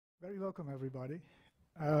Very welcome, everybody.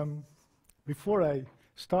 Before I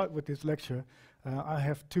start with this lecture, I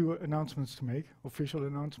have two announcements to make, official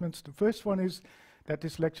announcements. The first one is that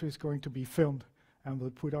this lecture is going to be filmed and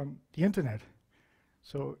will put on the internet.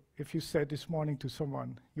 So if you said this morning to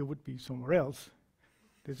someone you would be somewhere else,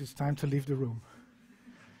 this is time to leave the room.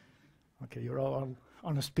 Okay, you're all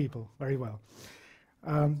honest people, very well.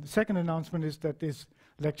 The second announcement is that this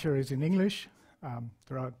lecture is in English.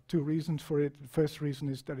 There are two reasons for it. The first reason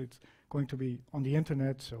is that it's going to be on the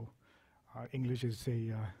internet, so English is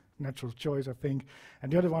a natural choice, I think.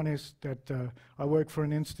 And the other one is that I work for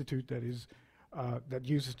an institute that is that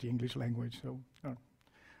uses the English language, so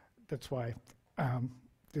that's why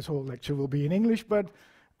this whole lecture will be in English, but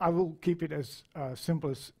I will keep it as simple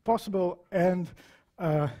as possible, and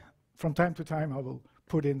from time to time I will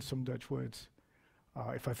put in some Dutch words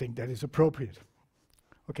if I think that is appropriate.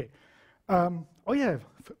 Okay. Oh yeah,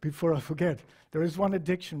 before I forget, there is one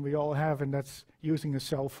addiction we all have, and that's using a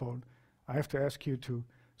cell phone. I have to ask you to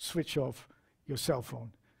switch off your cell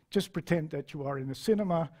phone. Just pretend that you are in a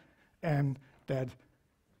cinema and that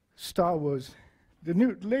Star Wars, the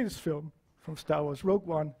latest film from Star Wars, Rogue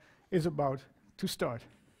One, is about to start.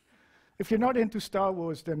 If you're not into Star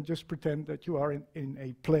Wars, then just pretend that you are in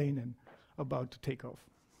a plane and about to take off.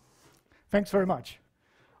 Thanks very much.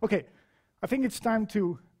 Okay, I think it's time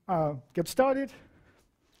to get started.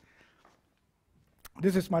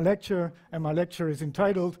 This is my lecture, and my lecture is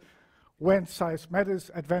entitled When Size Matters,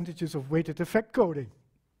 Advantages of Weighted Effect Coding.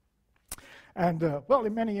 And well,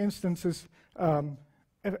 in many instances,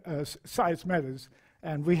 size matters.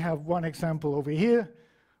 And we have one example over here.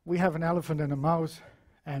 We have an elephant and a mouse,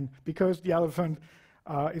 and because the elephant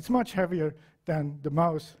is much heavier than the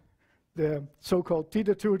mouse, the so-called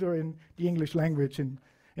teeter-tooter in the English language,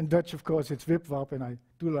 in Dutch, of course, it's wip-wap, and I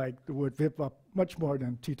do like the word wip-wap much more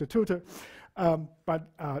than teeter-tooter.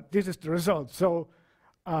 But this is the result. So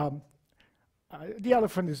the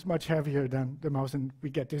elephant is much heavier than the mouse, and we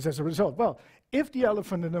get this as a result. Well, if the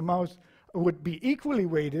elephant and the mouse would be equally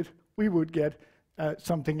weighted, we would get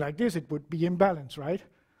something like this. It would be in balance, right?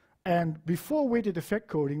 And before weighted effect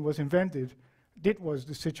coding was invented, that was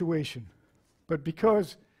the situation. But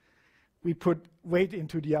because we put weight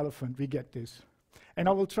into the elephant, we get this. And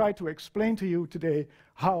I will try to explain to you today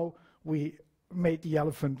how we made the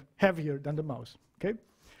elephant heavier than the mouse, okay?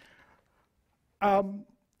 I'm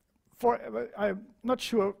not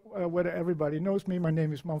sure whether everybody knows me. My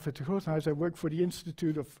name is Manfred de Groothuis. I work for the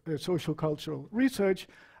Institute of Social Cultural Research.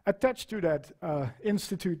 Attached to that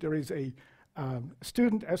institute, there is a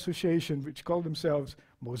student association which called themselves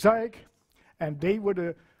Mosaic, and they were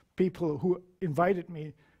the people who invited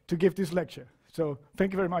me to give this lecture. So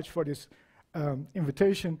thank you very much for this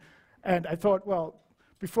invitation. And I thought, well,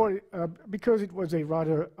 because it was a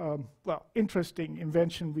rather well, interesting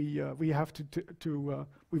invention we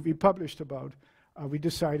published about, we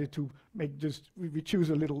decided to make we choose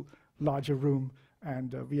a little larger room,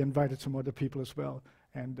 and we invited some other people as well.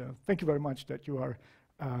 And thank you very much that you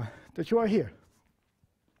are here.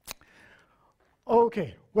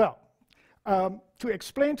 Okay, well, to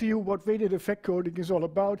explain to you what weighted effect coding is all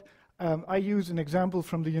about, I use an example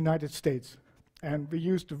from the United States, and we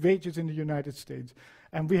use the wages in the United States.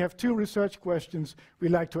 And we have two research questions we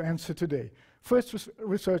like to answer today. First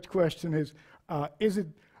research question is it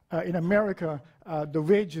in America, the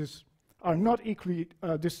wages are not equally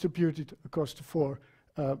distributed across the four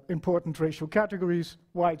important racial categories: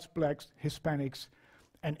 whites, blacks, Hispanics,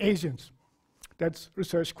 and Asians? That's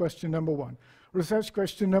research question number one. Research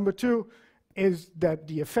question number two is that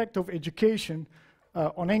the effect of education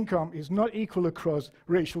on income is not equal across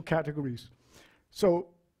racial categories. So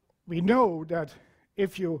we know that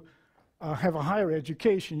if you have a higher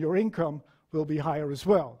education, your income will be higher as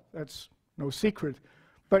well. That's no secret.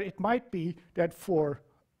 But it might be that for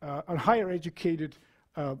a higher educated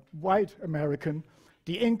white American,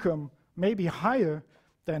 the income may be higher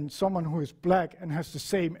than someone who is black and has the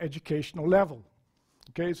same educational level.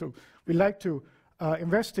 Okay, so we like to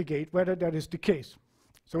investigate whether that is the case.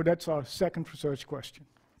 So that's our second research question.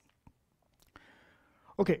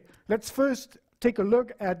 Okay, let's first take a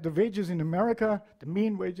look at the wages in America, the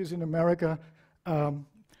mean wages in America, and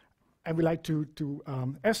we like to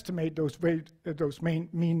estimate those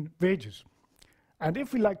mean wages. And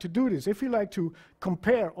if we like to do this, if we like to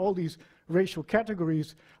compare all these racial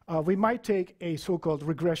categories, we might take a so-called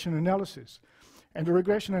regression analysis. And the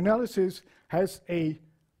regression analysis has an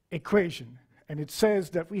equation, and it says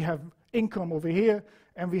that we have income over here,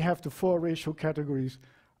 and we have the four racial categories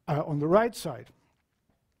on the right side.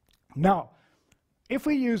 Now, if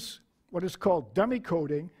we use what is called dummy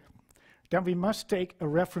coding, then we must take a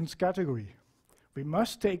reference category. We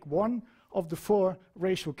must take one of the 4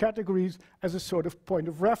 racial categories as a sort of point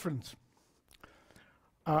of reference.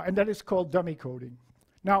 And that is called dummy coding.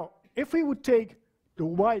 Now, if we would take the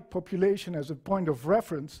white population as a point of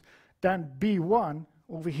reference, then B1,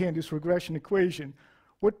 over here in this regression equation,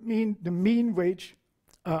 would mean the mean wage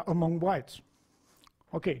among whites.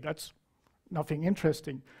 Okay, that's nothing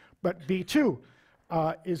interesting. But B2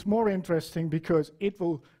 is more interesting because it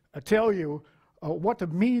will tell you what the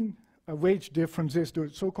mean wage difference is, the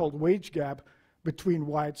so-called wage gap between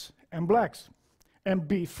whites and blacks. And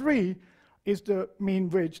B3 is the mean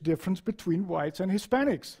wage difference between whites and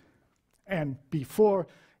Hispanics. And B4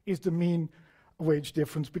 is the mean wage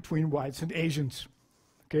difference between whites and Asians.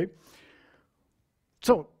 Okay?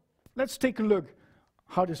 So let's take a look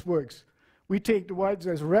how this works. We take the whites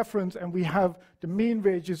as a reference and we have the mean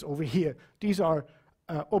wages over here. These are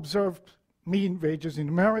observed mean wages in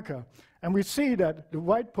America. And we see that the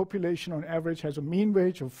white population on average has a mean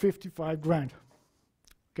wage of 55 grand.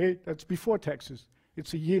 Okay, that's before taxes.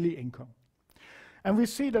 It's a yearly income. And we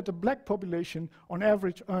see that the black population on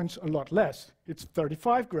average earns a lot less. It's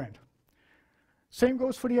 35 grand. Same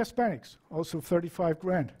goes for the Hispanics, also 35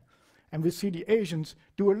 grand. And we see the Asians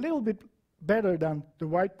do a little bit better than the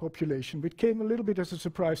white population, which came a little bit as a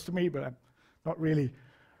surprise to me, but I'm not really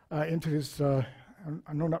into this.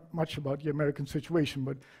 I know not much about the American situation,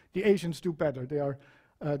 but the Asians do better.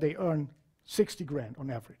 They earn 60 grand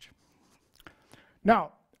on average.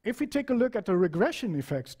 Now, if we take a look at the regression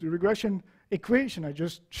effects, the regression equation I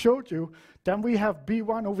just showed you, then we have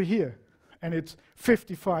B1 over here, and it's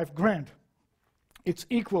 55 grand. It's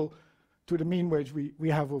equal to the mean wage we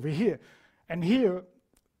have over here. And here,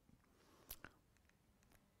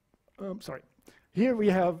 here we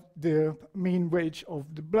have the mean wage of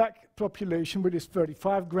the black population, which is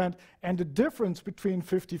 35 grand, and the difference between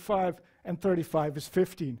 55 and 35 is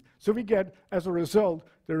 15. So we get, as a result,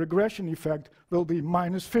 the regression effect will be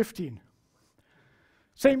minus 15.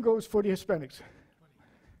 Same goes for the Hispanics.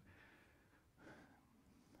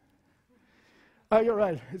 Oh, you're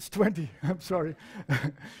right, it's 20, I'm sorry.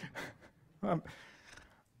 I'm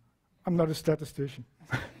not a statistician.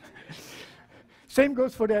 Same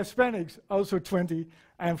goes for the Hispanics, also 20,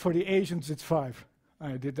 and for the Asians it's 5.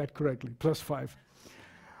 I did that correctly, plus 5.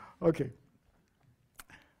 Okay.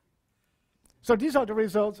 So these are the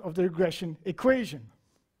results of the regression equation.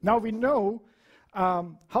 Now we know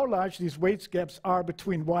how large these wage gaps are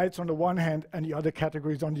between whites on the one hand and the other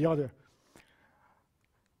categories on the other.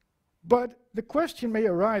 But the question may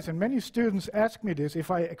arise, and many students ask me this if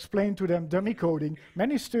I explain to them dummy coding.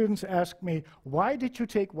 Many students ask me, why did you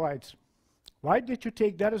take whites? Why did you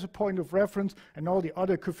take that as a point of reference and all the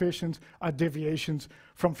other coefficients are deviations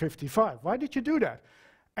from 55? Why did you do that?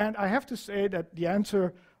 And I have to say that the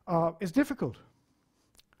answer is difficult.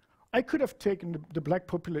 I could have taken the black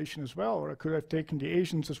population as well, or I could have taken the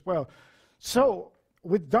Asians as well. So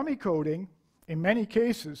with dummy coding, in many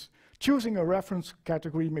cases, choosing a reference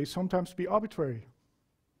category may sometimes be arbitrary.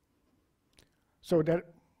 So that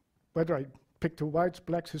whether I pick the whites,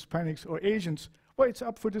 blacks, Hispanics, or Asians, well, it's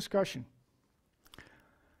up for discussion.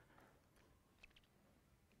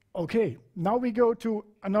 Okay, now we go to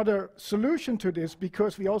another solution to this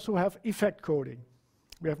because we also have effect coding.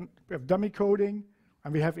 We have dummy coding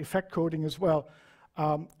and we have effect coding as well.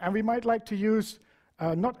 And we might like to use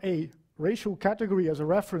not a racial category as a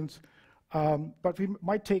reference, but we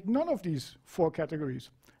might take none of these 4 categories.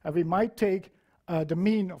 And we might take the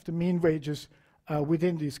mean of the mean wages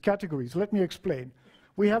within these categories. Let me explain.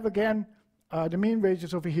 We have again the mean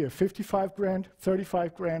wages over here, 55 grand,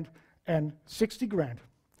 35 grand, and 60 grand.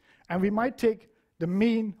 And we might take the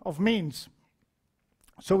mean of means.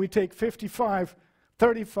 So we take 55,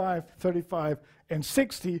 35, 35, and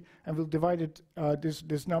 60, and we'll divide it,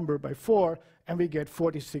 this number by 4, and we get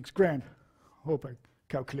 46 grand. Hope I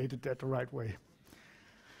calculated that the right way.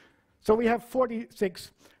 So we have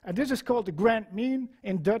 46, and this is called the grand mean.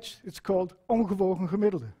 In Dutch, it's called ongewogen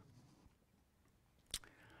gemiddelde.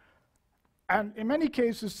 And in many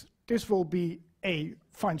cases, this will be a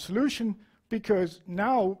fine solution, because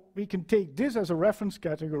now we can take this as a reference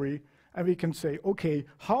category and we can say, okay,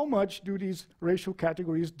 how much do these racial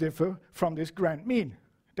categories differ from this grand mean?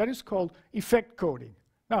 That is called effect coding.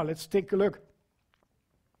 Now let's take a look.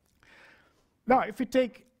 Now if we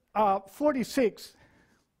take 46,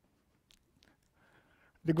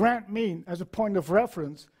 the grand mean, as a point of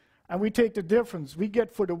reference, and we take the difference we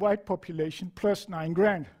get for the white population plus 9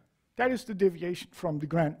 grand. That is the deviation from the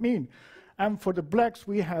grand mean. And for the blacks,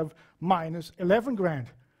 we have minus 11 grand.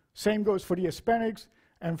 Same goes for the Hispanics,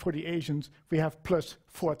 and for the Asians, we have plus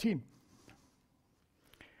 14.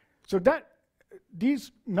 So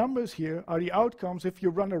these numbers here are the outcomes if you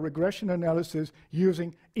run a regression analysis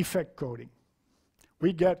using effect coding.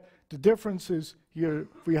 We get the differences here.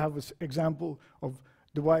 We have this example of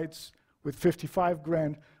the whites with 55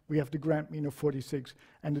 grand. We have the grand mean of 46,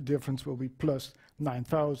 and the difference will be plus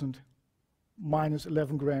 9,000, minus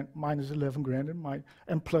 11 grand,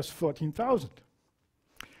 and plus 14,000.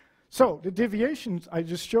 So the deviations I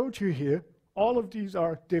just showed you here, all of these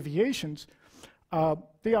are deviations.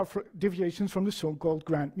 They are deviations from the so-called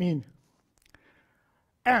grand mean.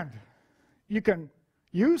 And you can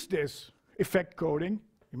use this effect coding,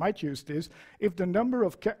 you might use this, if the number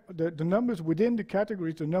of the numbers within the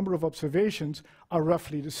categories, the number of observations, are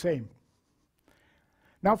roughly the same.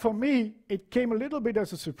 Now for me, it came a little bit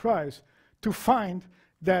as a surprise to find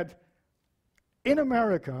that in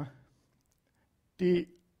America, the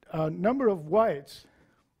number of whites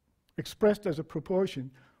expressed as a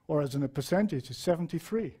proportion or as in a percentage is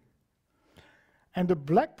 73. And the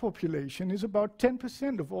black population is about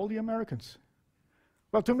 10% of all the Americans.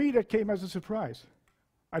 Well, to me that came as a surprise.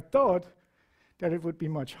 I thought that it would be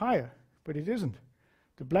much higher, but it isn't.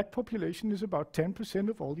 The black population is about 10%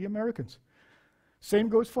 of all the Americans. Same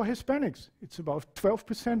goes for Hispanics. It's about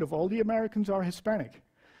 12% of all the Americans are Hispanic,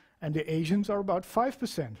 and the Asians are about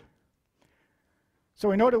 5%.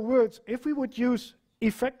 So in other words, if we would use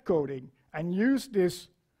effect coding and use this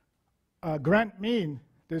grand mean,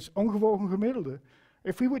 this ongewogen gemiddelde,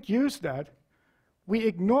 if we would use that, we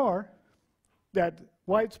ignore that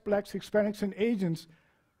whites, blacks, Hispanics, and Asians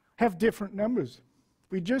have different numbers.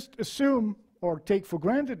 We just assume or take for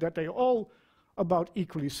granted that they're all about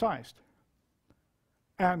equally sized.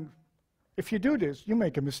 And if you do this, you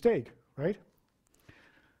make a mistake, right?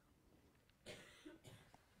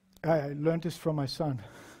 I learned this from my son.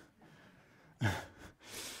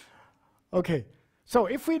 Okay, so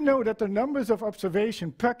if we know that the numbers of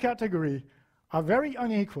observation per category are very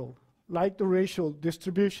unequal, like the racial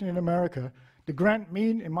distribution in America, the grand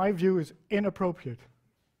mean, in my view, is inappropriate.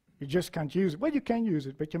 You just can't use it. Well, you can use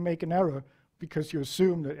it, but you make an error because you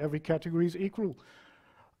assume that every category is equally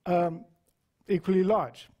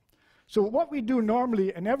large. So what we do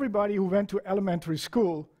normally, and everybody who went to elementary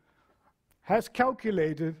school has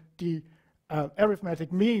calculated the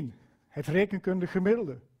arithmetic mean, het rekenkundig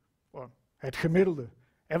gemiddelde, or het gemiddelde.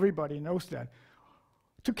 Everybody knows that.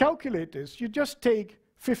 To calculate this, you just take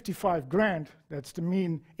 55 grand, that's the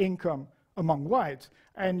mean income among whites,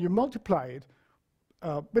 and you multiply it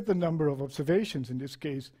with the number of observations. In this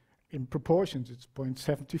case, in proportions, it's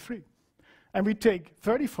 0.73. And we take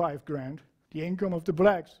 35 grand, the income of the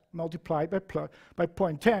blacks, multiplied by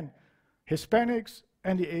 0.10. Hispanics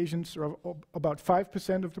and the Asians are about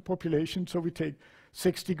 5% of the population, so we take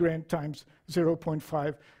 60 grand times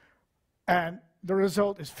 0.5, and the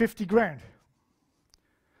result is 50 grand.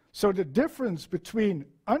 So the difference between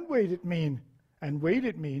unweighted mean and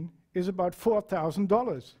weighted mean is about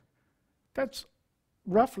 $4,000. That's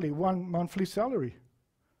roughly one monthly salary.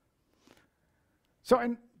 So,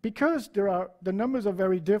 and because the numbers are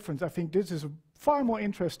very different, I think this is a far more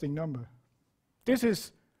interesting number. This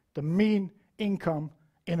is the mean income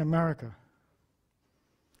in America,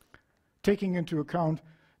 taking into account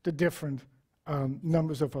the different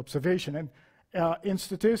numbers of observation. And in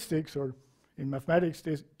statistics or in mathematics,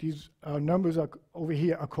 these numbers over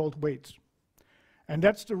here are called weights. And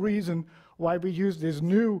that's the reason why we use this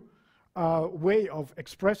new way of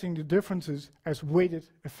expressing the differences as weighted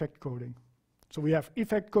effect coding. So we have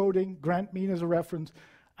effect coding, grand mean as a reference,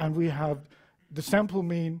 and we have the sample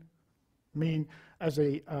mean as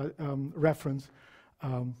a reference,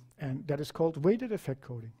 and that is called weighted effect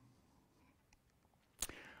coding.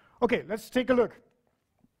 Okay, let's take a look.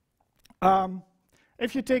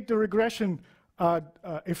 If you take the regression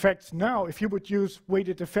effects now, if you would use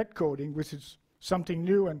weighted effect coding, which is something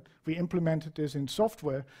new, and we implemented this in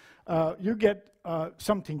software, you get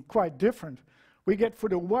something quite different. We get, for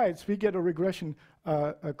the whites, we get a regression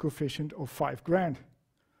coefficient of 5 grand,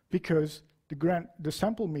 because the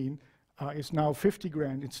sample mean is now 50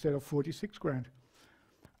 grand instead of 46 grand.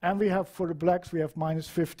 And we have, for the blacks, we have minus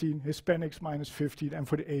 15, Hispanics minus 15, and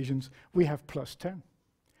for the Asians, we have plus 10.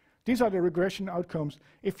 These are the regression outcomes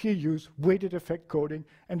if you use weighted effect coding,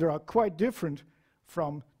 and they are quite different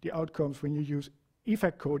from the outcomes when you use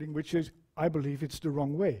effect coding, which is, I believe, it's the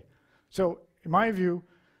wrong way. So, in my view,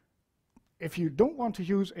 if you don't want to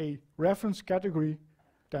use a reference category,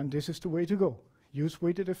 then this is the way to go. Use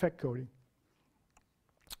weighted effect coding.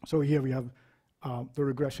 So here we have the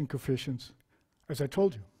regression coefficients, as I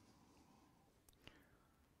told you.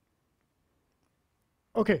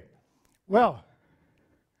 Okay, well,